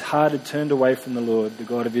because his heart had turned away from the Lord, the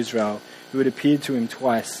God of Israel, who had appeared to him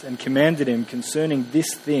twice, and commanded him concerning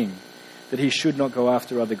this thing, that he should not go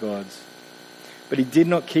after other gods. But he did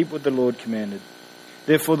not keep what the Lord commanded.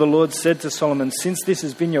 Therefore the Lord said to Solomon, since this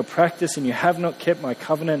has been your practice, and you have not kept my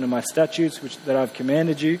covenant and my statutes that I have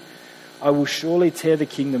commanded you, I will surely tear the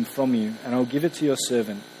kingdom from you, and I will give it to your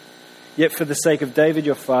servant. Yet for the sake of David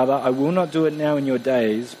your father, I will not do it now in your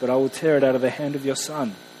days, but I will tear it out of the hand of your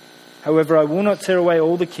son. However, I will not tear away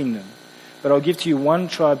all the kingdom, but I'll give to you one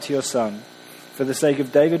tribe to your son, for the sake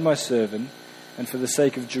of David my servant, and for the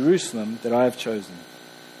sake of Jerusalem that I have chosen.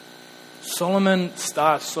 Solomon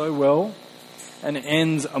starts so well and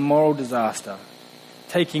ends a moral disaster,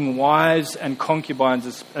 taking wives and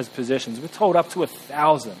concubines as possessions. We're told up to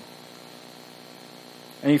 1,000.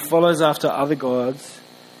 And he follows after other gods,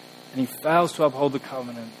 and he fails to uphold the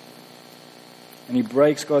covenant. And he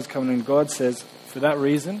breaks God's covenant, and God says, for that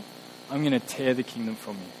reason, I'm going to tear the kingdom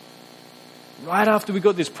from you. Right after we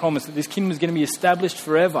got this promise that this kingdom is going to be established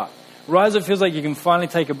forever, right as it feels like you can finally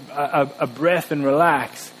take a breath and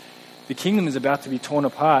relax, the kingdom is about to be torn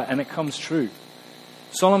apart, and it comes true.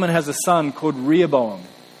 Solomon has a son called Rehoboam.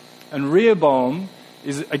 And Rehoboam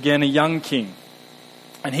is, again, a young king.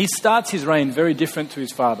 And he starts his reign very different to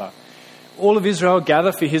his father. All of Israel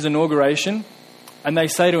gather for his inauguration, and they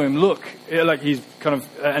say to him, look, like he's kind of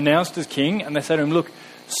announced as king, and they say to him, look,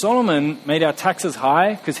 Solomon made our taxes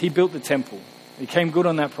high because he built the temple. He came good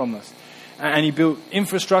on that promise. And he built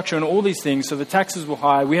infrastructure and all these things, so the taxes were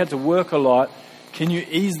high. We had to work a lot. Can you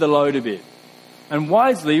ease the load a bit? And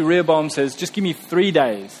wisely, Rehoboam says, just give me 3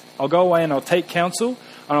 days. I'll go away and I'll take counsel,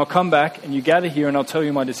 and I'll come back, and you gather here, and I'll tell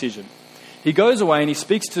you my decision. He goes away and he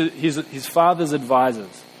speaks to his father's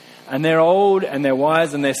advisors. And they're old and they're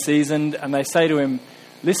wise and they're seasoned, and they say to him,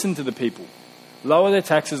 listen to the people. Lower their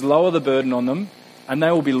taxes, lower the burden on them, and they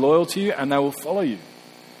will be loyal to you and they will follow you.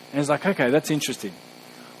 And he's like, okay, that's interesting.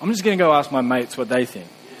 I'm just going to go ask my mates what they think.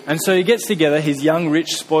 And so he gets together his young,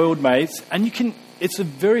 rich, spoiled mates, and it's a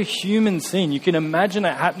very human scene. You can imagine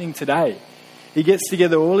it happening today. He gets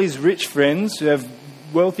together all his rich friends who have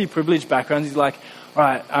wealthy, privileged backgrounds. He's like, all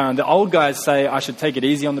right, the old guys say I should take it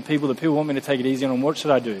easy on the people. The people want me to take it easy on them. What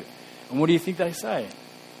should I do? And what do you think they say?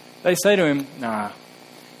 They say to him, nah,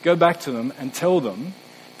 go back to them and tell them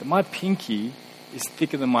that my pinky is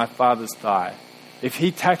thicker than my father's thigh. If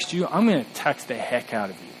he taxed you, I'm going to tax the heck out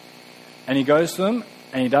of you. And he goes to them,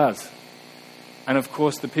 and he does. And of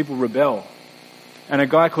course, the people rebel. And a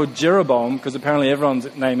guy called Jeroboam, because apparently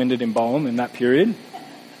everyone's name ended in Boam in that period.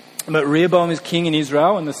 But Rehoboam is king in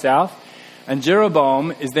Israel in the south. And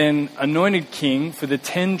Jeroboam is then anointed king for the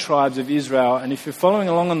 10 tribes of Israel. And if you're following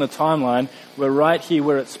along on the timeline, we're right here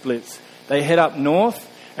where it splits. They head up north.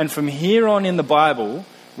 And from here on in the Bible,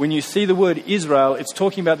 when you see the word Israel, it's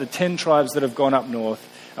talking about the 10 tribes that have gone up north.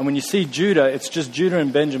 And when you see Judah, it's just Judah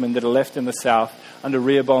and Benjamin that are left in the south under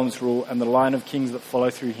Rehoboam's rule and the line of kings that follow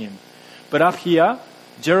through him. But up here,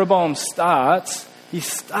 Jeroboam starts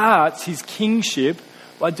his kingship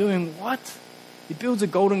by doing what? He builds a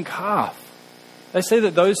golden calf. They say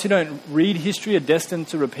that those who don't read history are destined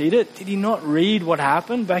to repeat it. Did he not read what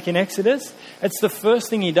happened back in Exodus? It's the first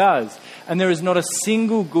thing he does. And there is not a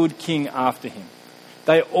single good king after him.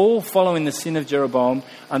 They all follow in the sin of Jeroboam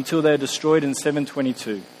until they're destroyed in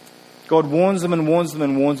 722. God warns them and warns them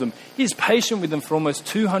and warns them. He's patient with them for almost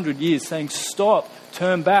 200 years, saying, stop,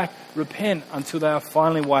 turn back, repent, until they are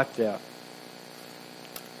finally wiped out.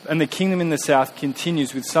 And the kingdom in the south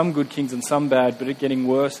continues with some good kings and some bad, but it getting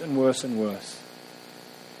worse and worse and worse.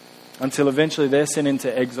 Until eventually they're sent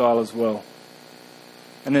into exile as well.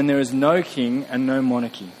 And then there is no king and no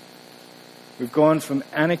monarchy. We've gone from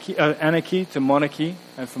anarchy to monarchy,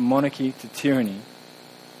 and from monarchy to tyranny.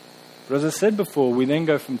 But as I said before, we then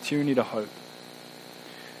go from tyranny to hope.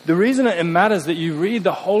 The reason it matters that you read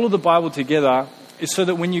the whole of the Bible together is so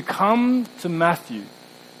that when you come to Matthew,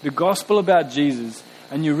 the gospel about Jesus,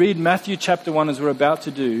 and you read Matthew chapter 1 as we're about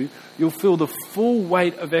to do, you'll feel the full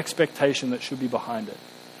weight of expectation that should be behind it.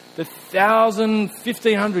 The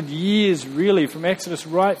 1,500 years really from Exodus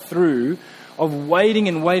right through of waiting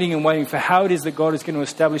and waiting and waiting for how it is that God is going to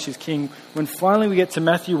establish his king. When finally we get to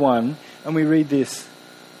Matthew 1 and we read this.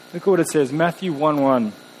 Look at what it says, Matthew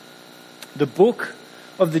 1:1. The book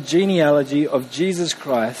of the genealogy of Jesus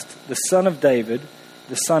Christ, the son of David,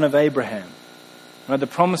 the son of Abraham. Right, the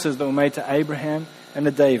promises that were made to Abraham and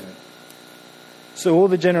to David. So all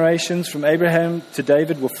the generations from Abraham to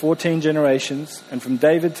David were 14 generations, and from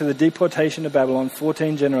David to the deportation to Babylon,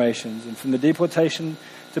 14 generations, and from the deportation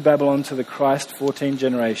to Babylon to the Christ, 14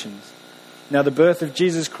 generations. Now the birth of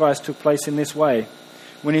Jesus Christ took place in this way.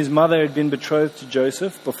 When his mother had been betrothed to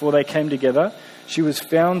Joseph, before they came together, she was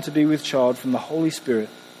found to be with child from the Holy Spirit.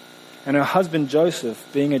 And her husband Joseph,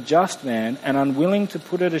 being a just man and unwilling to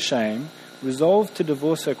put her to shame, resolved to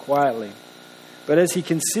divorce her quietly. But as he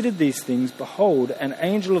considered these things, behold, an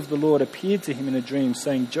angel of the Lord appeared to him in a dream,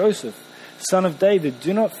 saying, Joseph, son of David,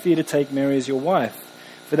 do not fear to take Mary as your wife,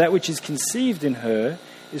 for that which is conceived in her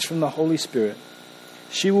is from the Holy Spirit.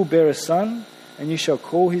 She will bear a son, and you shall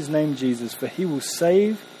call his name Jesus, for he will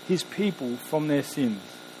save his people from their sins.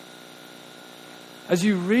 As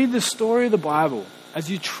you read the story of the Bible, as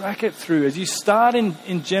you track it through, as you start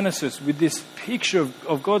in Genesis with this picture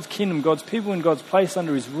of God's kingdom, God's people and God's place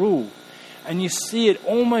under his rule, and you see it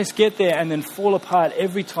almost get there and then fall apart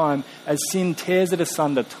every time as sin tears it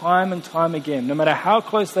asunder time and time again. No matter how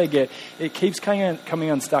close they get, it keeps coming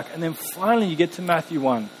unstuck. And then finally you get to Matthew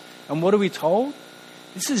 1. And what are we told?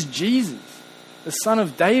 This is Jesus, the son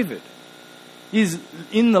of David. He's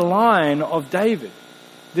in the line of David,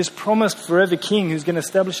 this promised forever king who's going to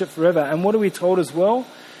establish it forever. And what are we told as well?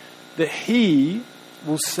 That he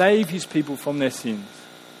will save his people from their sins.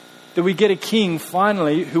 That we get a king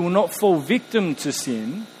finally who will not fall victim to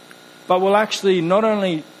sin, but will actually not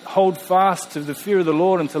only hold fast to the fear of the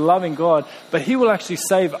Lord and to loving God, but he will actually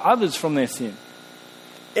save others from their sin.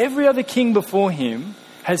 Every other king before him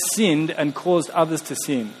has sinned and caused others to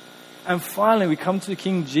sin. And finally we come to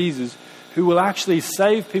King Jesus, who will actually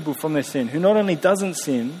save people from their sin, who not only doesn't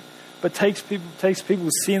sin, but takes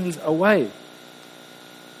people's sins away.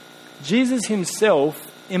 Jesus himself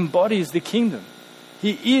embodies the kingdom.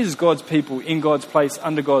 He is God's people in God's place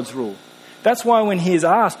under God's rule. That's why when he is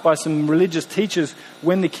asked by some religious teachers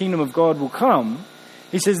when the kingdom of God will come,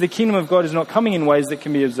 he says the kingdom of God is not coming in ways that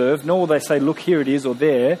can be observed, nor will they say, look, here it is or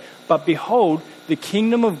there, but behold, the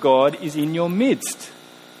kingdom of God is in your midst.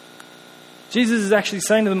 Jesus is actually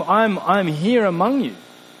saying to them, I'm here among you.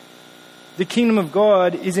 The kingdom of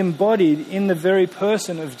God is embodied in the very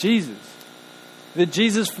person of Jesus. That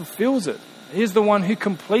Jesus fulfills it. He is the one who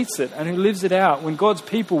completes it and who lives it out. When God's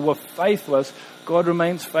people were faithless, God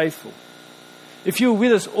remains faithful. If you were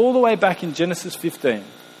with us all the way back in Genesis 15,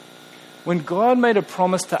 when God made a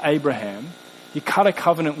promise to Abraham, he cut a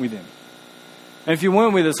covenant with him. And if you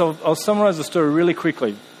weren't with us, I'll summarize the story really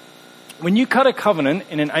quickly. When you cut a covenant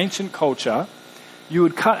in an ancient culture, you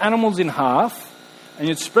would cut animals in half and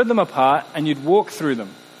you'd spread them apart and you'd walk through them.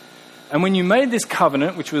 And when you made this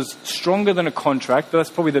covenant, which was stronger than a contract, but that's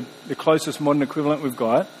probably the closest modern equivalent we've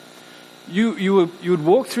got, you would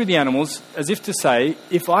walk through the animals as if to say,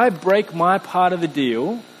 if I break my part of the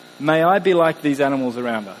deal, may I be like these animals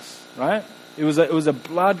around us, right? It was a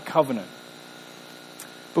blood covenant.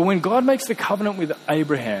 But when God makes the covenant with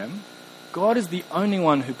Abraham, God is the only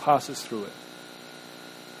one who passes through it.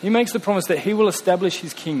 He makes the promise that he will establish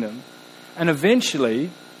his kingdom, and eventually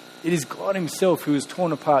it is God himself who is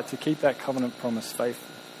torn apart to keep that covenant promise faithful.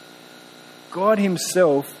 God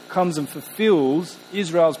himself comes and fulfills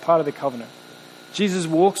Israel's part of the covenant. Jesus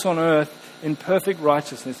walks on earth in perfect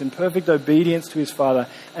righteousness, in perfect obedience to his Father,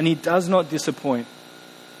 and he does not disappoint.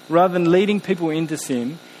 Rather than leading people into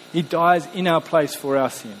sin, he dies in our place for our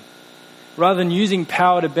sin. Rather than using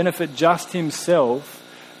power to benefit just himself,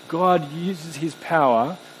 God uses his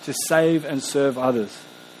power to save and serve others.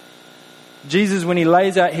 Jesus, when he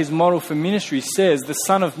lays out his model for ministry, says the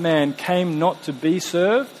Son of Man came not to be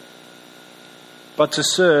served, but to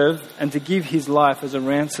serve and to give his life as a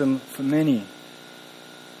ransom for many.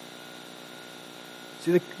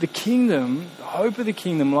 See, the kingdom, the hope of the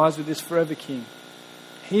kingdom lies with this forever king.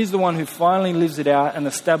 He's the one who finally lives it out and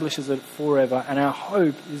establishes it forever, and our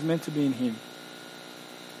hope is meant to be in him.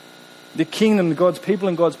 The kingdom, God's people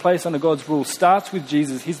and God's place under God's rule, starts with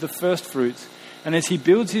Jesus. He's the first fruits. And as he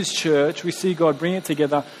builds his church, we see God bring it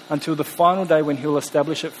together until the final day when he'll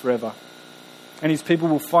establish it forever. And his people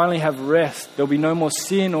will finally have rest. There'll be no more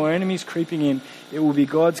sin or enemies creeping in. It will be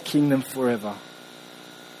God's kingdom forever.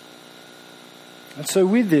 And so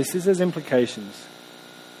with this has implications.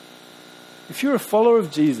 If you're a follower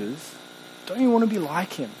of Jesus, don't you want to be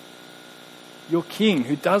like him? Your king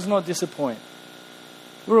who does not disappoint.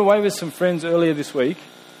 We were away with some friends earlier this week,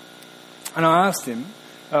 and I asked him,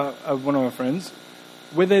 one of my friends,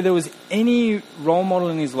 whether there was any role model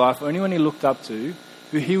in his life or anyone he looked up to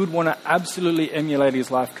who he would want to absolutely emulate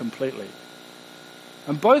his life completely.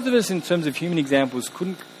 And both of us, in terms of human examples,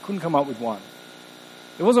 couldn't come up with one.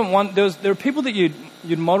 There wasn't one. There are people that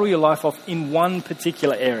you'd model your life off in one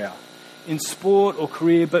particular area, in sport or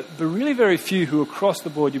career, but really very few who across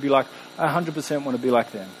the board you'd be like, I 100% want to be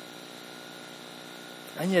like them.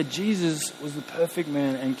 And yet Jesus was the perfect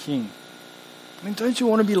man and king. I mean, don't you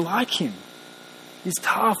want to be like him? He's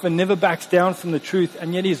tough and never backs down from the truth,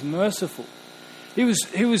 and yet he's merciful. He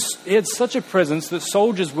had such a presence that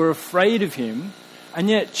soldiers were afraid of him, and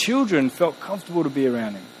yet children felt comfortable to be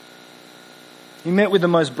around him. He met with the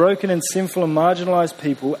most broken and sinful and marginalized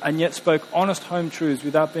people, and yet spoke honest home truths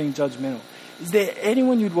without being judgmental. Is there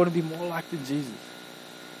anyone you'd want to be more like than Jesus?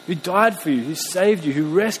 Who died for you, who saved you,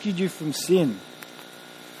 who rescued you from sin?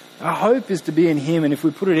 Our hope is to be in him, and if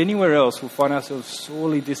we put it anywhere else, we'll find ourselves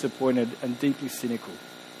sorely disappointed and deeply cynical.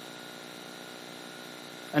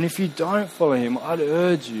 And if you don't follow him, I'd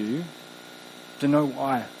urge you to know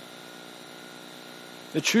why.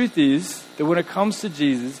 The truth is that when it comes to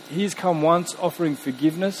Jesus, he has come once offering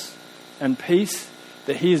forgiveness and peace,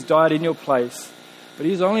 that he has died in your place, but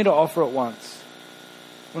he is only to offer it once.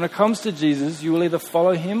 When it comes to Jesus, you will either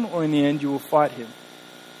follow him or in the end you will fight him.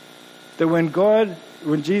 That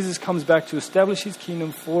when Jesus comes back to establish his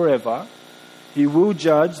kingdom forever, he will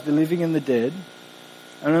judge the living and the dead,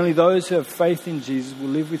 and only those who have faith in Jesus will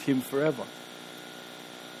live with him forever.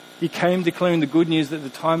 He came declaring the good news that the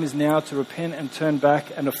time is now to repent and turn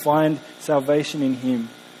back and to find salvation in him.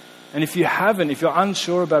 And if you're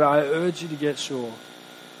unsure about it, I urge you to get sure.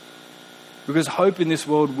 Because hope in this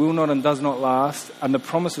world will not and does not last, and the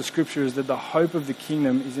promise of Scripture is that the hope of the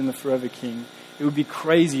kingdom is in the forever King. It would be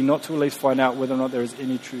crazy not to at least find out whether or not there is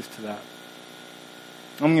any truth to that.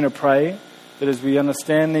 I'm going to pray that as we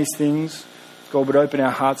understand these things, God would open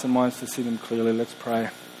our hearts and minds to see them clearly. Let's pray.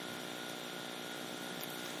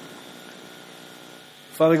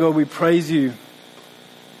 Father God, we praise you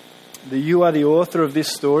that you are the author of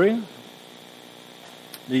this story,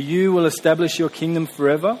 that you will establish your kingdom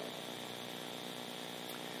forever,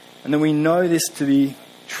 and that we know this to be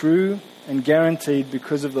true and guaranteed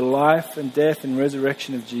because of the life and death and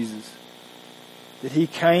resurrection of Jesus. That he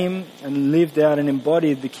came and lived out and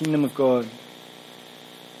embodied the kingdom of God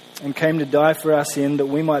and came to die for our sin that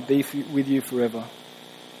we might be with you forever.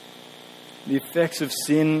 The effects of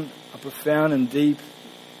sin are profound and deep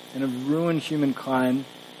and have ruined humankind,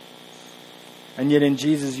 and yet in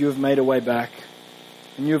Jesus you have made a way back.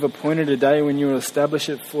 And you have appointed a day when you will establish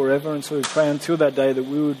it forever. And so we pray until that day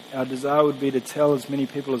that our desire would be to tell as many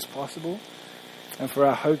people as possible, and for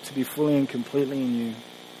our hope to be fully and completely in you.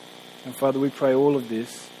 And Father, we pray all of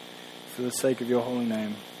this for the sake of your holy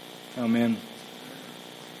name. Amen.